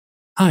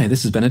Hi,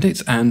 this is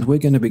Benedict, and we're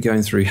going to be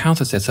going through how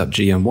to set up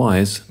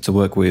GMWwise to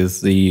work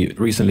with the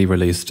recently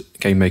released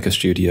GameMaker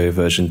Studio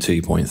version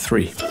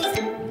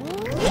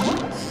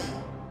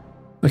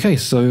 2.3. Okay,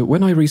 so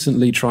when I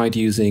recently tried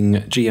using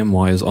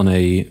GMWwise on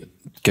a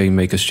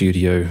GameMaker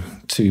Studio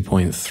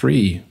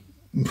 2.3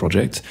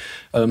 project,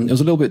 it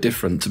was a little bit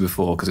different to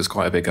before because it's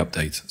quite a big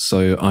update.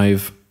 So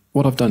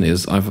what I've done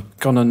is I've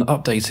gone and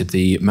updated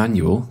the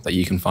manual that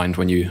you can find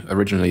when you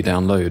originally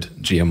download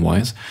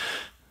GMWwise.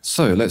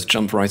 So let's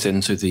jump right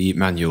into the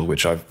manual,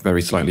 which I've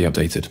very slightly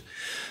updated.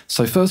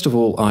 So first of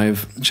all,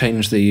 I've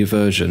changed the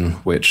version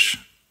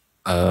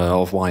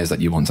of Wise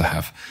that you want to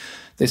have.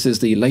 This is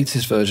the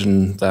latest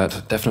version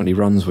that definitely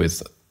runs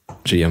with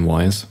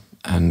GMWwise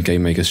and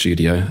GameMaker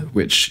Studio,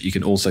 which you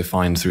can also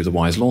find through the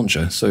Wise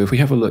launcher. So if we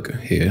have a look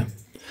here,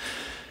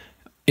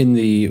 in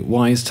the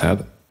Wise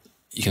tab,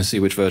 you can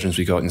see which versions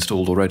we got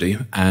installed already.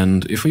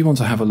 And if we want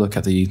to have a look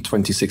at the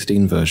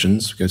 2016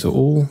 versions, we go to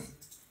all,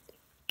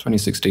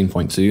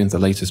 2016.2, the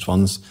latest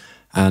ones,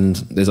 and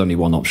there's only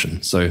one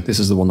option. So this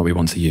is the one that we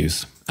want to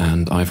use,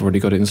 and I've already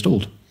got it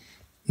installed.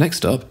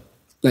 Next up,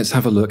 let's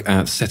have a look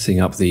at setting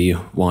up the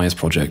Wise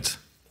project.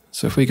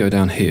 So if we go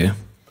down here,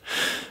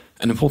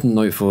 an important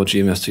note for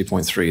GMS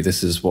 2.3,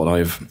 this is what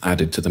I've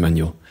added to the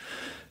manual.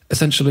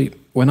 Essentially,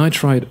 when I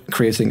tried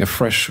creating a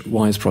fresh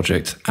Wise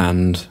project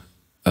and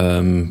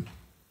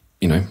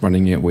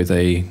running it with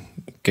a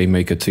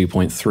GameMaker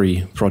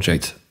 2.3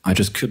 project, I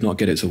just could not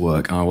get it to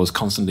work. I was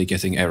constantly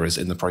getting errors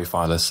in the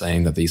profiler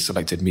saying that the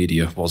selected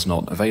media was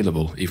not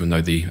available, even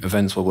though the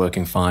events were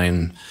working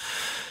fine.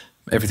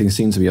 Everything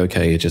seemed to be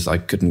okay, just I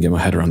couldn't get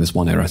my head around this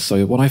one error.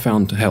 So what I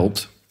found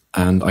helped,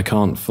 and I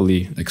can't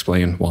fully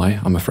explain why,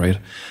 I'm afraid,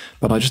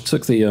 but I just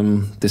took the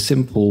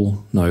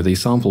sample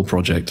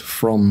project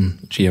from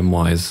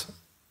GMWwise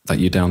that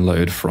you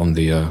download from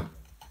the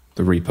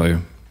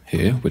repo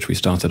here, which we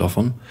started off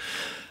on.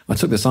 I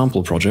took the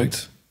sample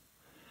project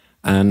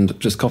and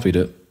just copied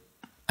it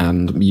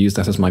and used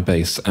that as my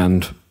base.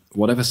 And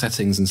whatever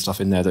settings and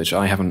stuff in there that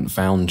I haven't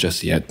found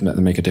just yet that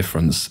make a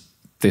difference,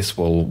 this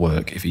will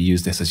work if you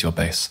use this as your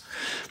base.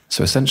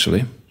 So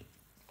essentially,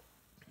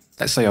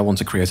 let's say I want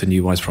to create a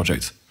new Wise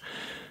project.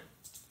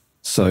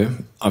 So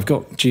I've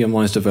got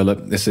GMWwise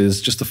developed. This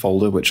is just a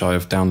folder which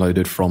I've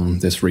downloaded from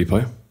this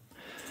repo.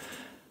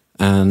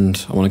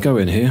 And I want to go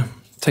in here,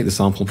 take the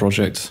sample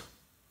project,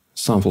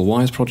 sample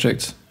Wise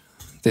project.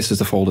 This is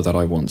the folder that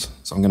I want.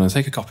 So I'm going to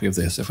take a copy of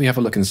this. If we have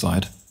a look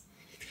inside,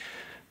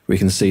 we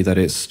can see that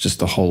it's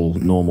just a whole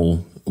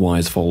normal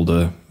Wise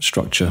folder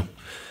structure.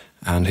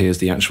 And here's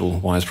the actual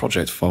Wise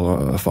project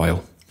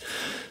file.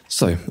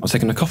 So I've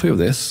taken a copy of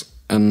this,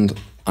 and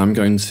I'm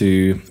going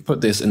to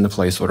put this in the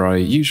place where I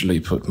usually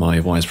put my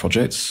Wise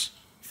projects.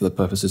 For the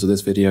purposes of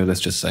this video, let's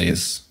just say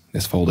it's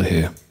this folder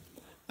here.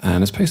 And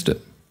let's paste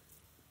it.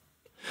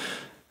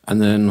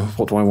 And then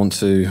what do I want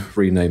to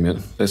rename it?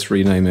 Let's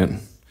rename it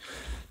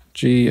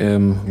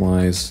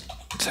GMWwise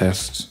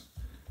test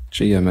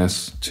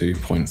GMS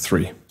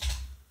 2.3.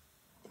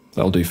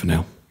 That'll do for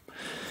now.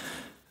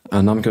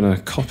 And I'm going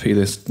to copy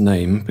this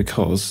name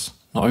because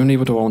not only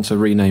do I want to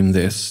rename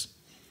this,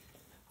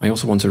 I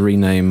also want to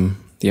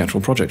rename the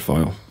actual project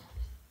file.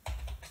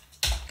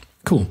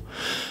 Cool.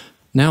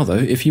 Now though,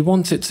 if you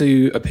want it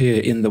to appear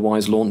in the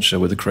Wise launcher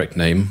with the correct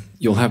name,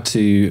 you'll have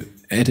to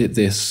edit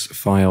this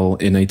file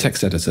in a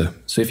text editor.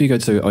 So if you go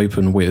to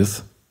Open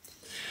With,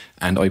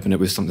 and open it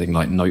with something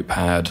like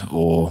Notepad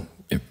or,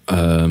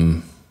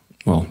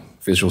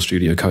 Visual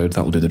Studio Code,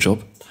 that will do the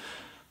job.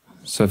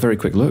 So a very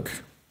quick look.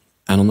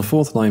 And on the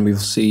fourth line, we'll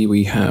see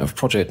we have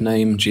project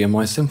name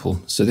GMWwise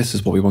simple. So this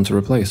is what we want to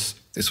replace.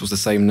 This was the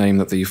same name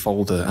that the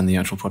folder and the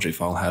actual project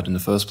file had in the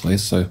first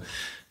place. So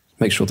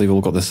make sure they've all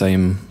got the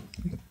same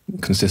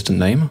consistent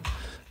name.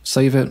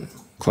 Save it,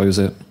 close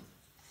it,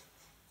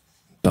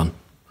 done.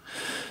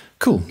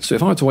 Cool. So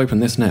if I were to open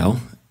this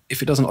now,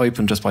 if it doesn't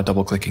open just by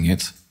double clicking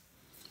it,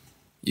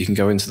 you can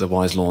go into the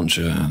Wise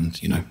launcher and,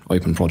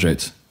 open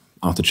project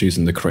after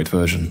choosing the correct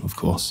version, of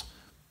course.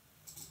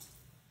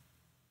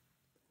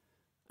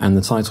 And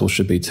the title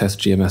should be Test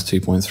GMS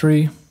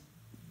 2.3.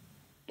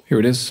 Here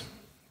it is,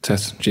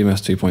 Test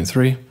GMS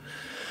 2.3.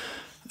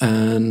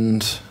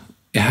 And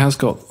it has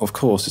got, of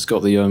course, it's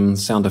got the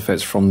sound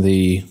effects from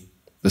the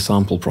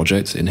sample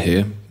project in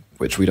here,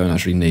 which we don't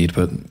actually need,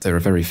 but there are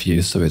very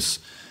few, so it's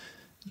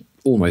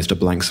almost a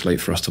blank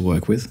slate for us to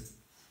work with.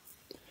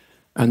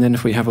 And then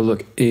if we have a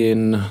look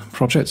in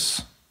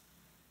projects,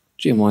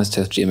 GMWwise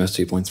test GMS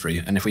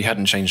 2.3, and if we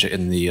hadn't changed it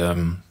in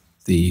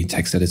the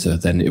text editor,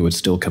 then it would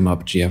still come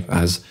up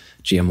as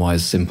GMWwise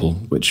simple,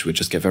 which would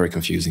just get very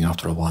confusing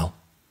after a while.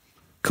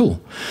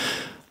 Cool.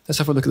 Let's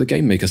have a look at the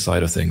GameMaker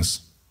side of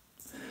things.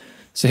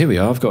 So here we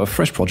are. I've got a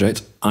fresh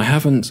project. I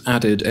haven't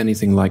added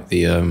anything like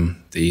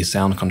the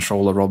sound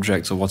controller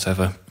object or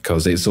whatever,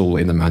 because it's all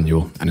in the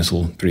manual and it's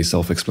all pretty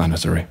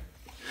self-explanatory.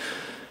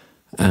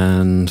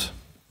 And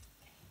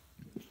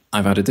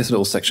I've added this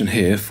little section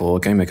here for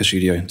GameMaker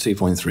Studio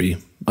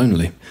 2.3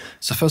 only.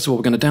 So first of all,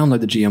 we're going to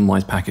download the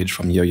GMWwise package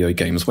from Yo-Yo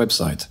Games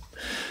website.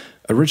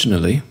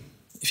 Originally,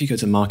 if you go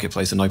to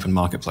Marketplace and open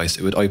Marketplace,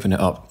 it would open it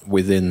up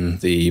within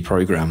the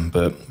program,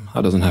 but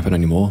that doesn't happen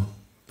anymore,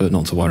 but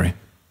not to worry.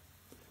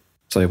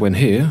 So when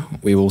here,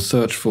 we will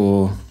search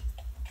for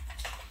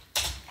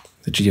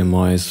the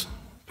GMWwise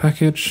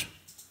package,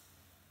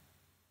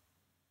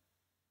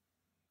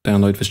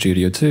 download for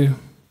Studio 2.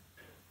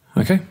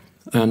 Okay,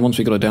 and once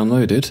we got it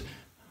downloaded,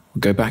 we'll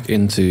go back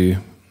into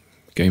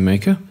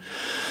GameMaker,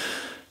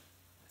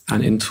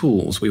 and in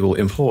Tools, we will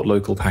import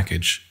local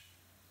package.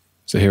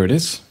 So here it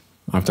is.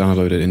 I've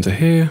downloaded it into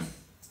here,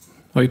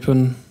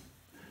 open,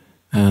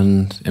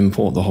 and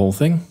import the whole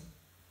thing.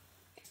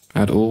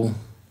 Add all,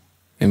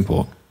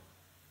 import.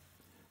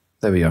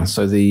 There we are.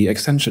 So the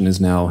extension is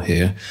now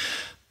here.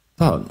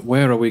 But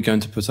where are we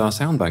going to put our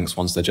sound banks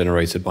once they're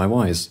generated by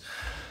Wwise?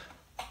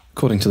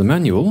 According to the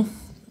manual,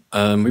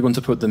 we want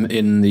to put them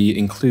in the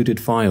included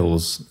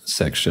files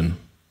section.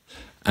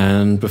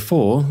 And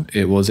before,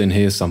 it was in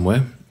here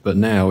somewhere, but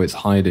now it's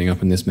hiding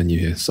up in this menu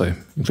here. So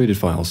included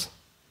files.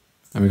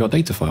 And we've got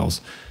data files.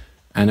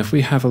 And if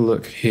we have a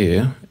look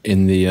here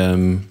in the,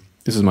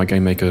 this is my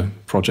GameMaker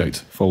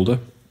project folder.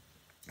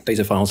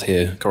 Data files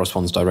here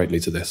corresponds directly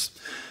to this.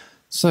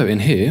 So in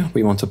here,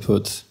 we want to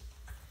put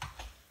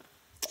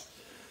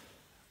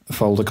a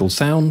folder called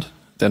sound,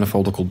 then a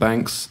folder called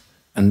banks,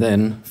 and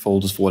then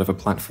folders for whatever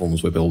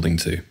platforms we're building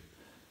to.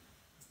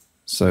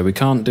 So we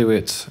can't do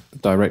it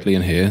directly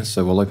in here,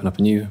 so we'll open up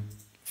a new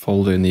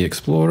folder in the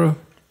Explorer,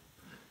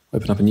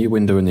 open up a new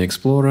window in the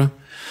Explorer,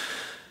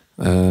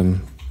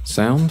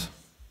 sound,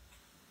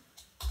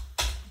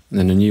 and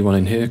then a new one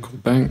in here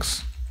called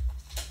banks,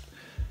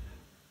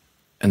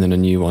 and then a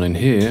new one in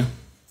here.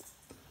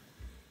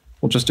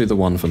 We'll just do the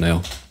one for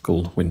now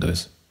called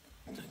Windows.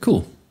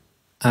 Cool.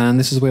 And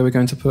this is where we're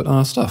going to put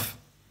our stuff.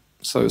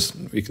 So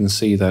we can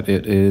see that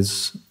it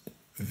is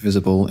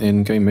visible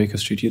in GameMaker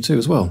Studio 2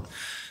 as well.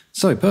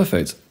 So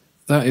perfect.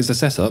 That is the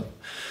setup.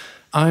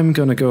 I'm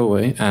going to go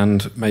away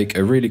and make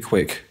a really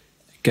quick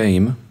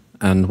game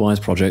and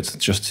Wwise project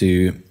just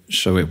to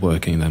show it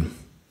working then.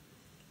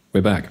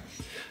 We're back.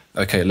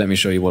 Okay, let me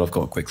show you what I've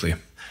got quickly.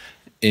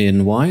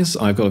 In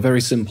Wwise, I've got a very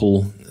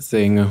simple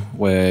thing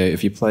where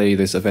if you play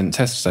this event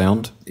test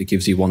sound, it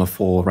gives you one of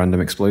 4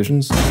 random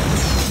explosions.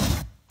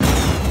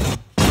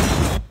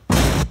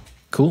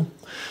 Cool.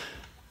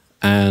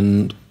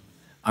 And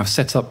I've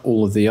set up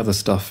all of the other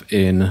stuff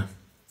in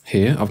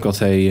here. I've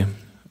got a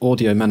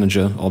audio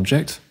manager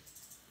object.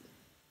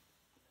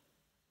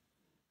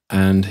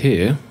 And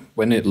here,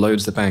 when it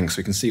loads the banks,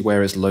 we can see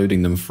where it's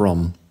loading them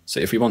from. So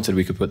if we wanted,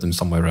 we could put them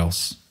somewhere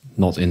else,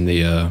 not in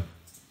the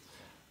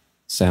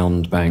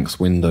sound banks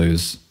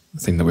Windows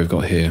thing that we've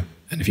got here.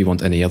 And if you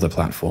want any other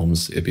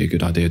platforms, it'd be a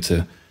good idea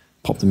to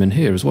pop them in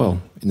here as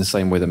well, in the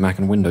same way that Mac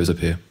and Windows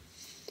appear.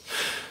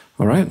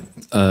 All right,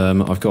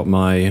 I've got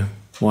my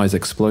Wwise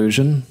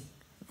explosion,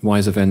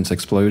 Wwise event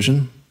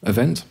explosion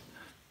event.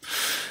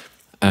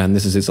 And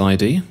this is its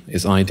ID.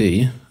 Its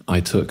ID I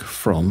took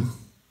from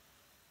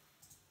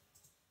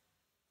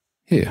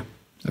here,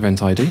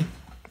 event ID.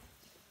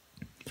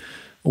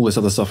 All this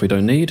other stuff we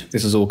don't need.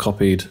 This is all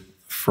copied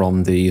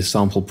from the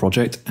sample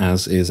project,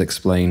 as is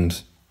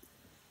explained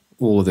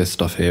all of this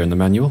stuff here in the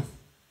manual.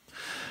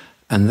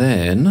 And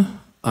then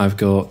I've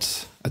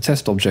got a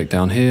test object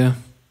down here.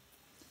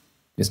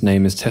 Its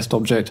name is test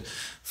object.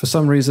 For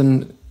some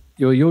reason,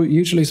 you're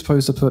usually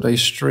supposed to put a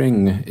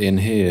string in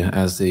here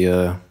as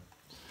the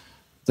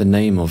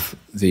name of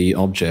the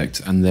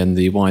object, and then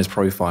the Wwise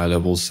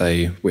profiler will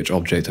say which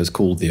object has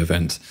called the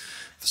event.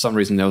 For some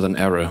reason, there was an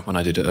error when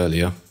I did it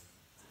earlier.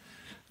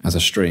 As a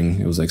string,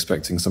 it was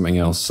expecting something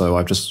else, so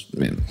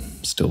it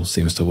still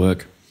seems to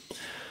work.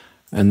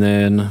 And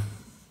then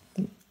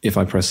if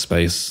I press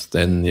space,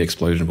 then the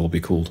explosion will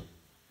be called.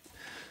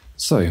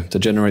 So to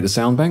generate the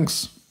sound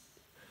banks,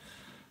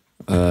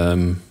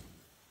 go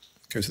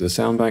to the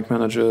sound bank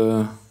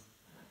manager.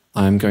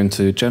 I'm going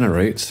to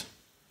generate,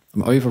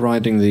 I'm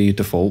overriding the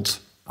default.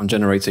 I'm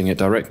generating it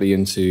directly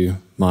into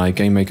my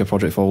GameMaker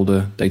project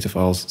folder, data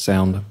files,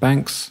 sound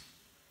banks.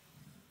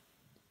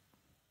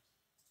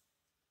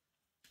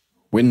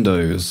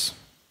 Windows.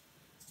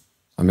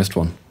 I missed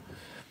one.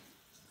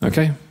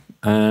 Okay,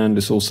 and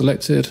it's all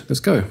selected.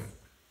 Let's go.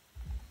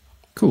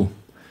 Cool.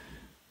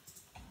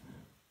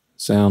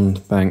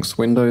 Sound banks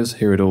Windows.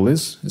 Here it all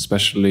is,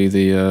 especially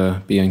the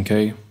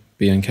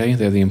BNK.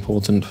 They're the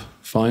important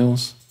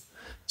files.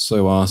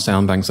 So our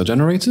sound banks are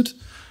generated.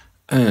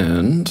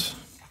 And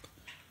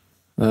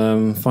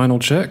final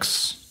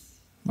checks.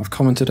 I've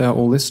commented out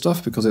all this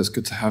stuff because it's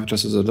good to have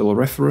just as a little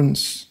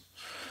reference.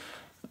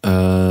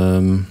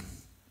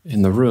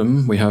 In the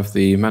room, we have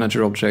the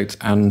manager object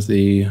and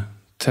the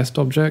test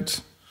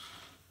object.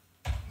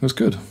 That's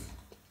good.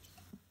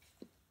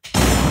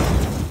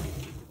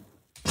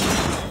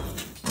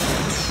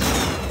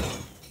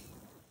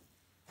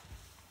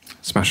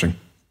 Smashing.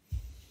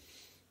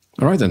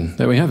 All right then,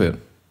 there we have it.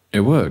 It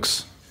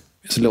works.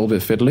 It's a little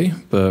bit fiddly,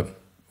 but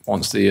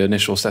once the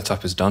initial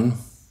setup is done,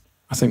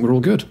 I think we're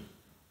all good.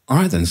 All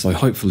right then, so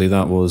hopefully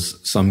that was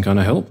some kind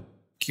of help.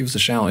 give us a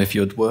shout if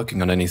you're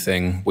working on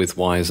anything with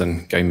Wise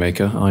and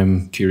GameMaker.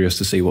 I'm curious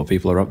to see what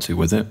people are up to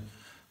with it,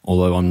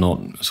 although I'm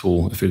not at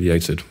all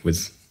affiliated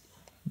with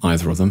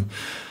either of them.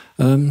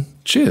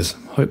 Cheers.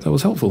 Hope that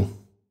was helpful.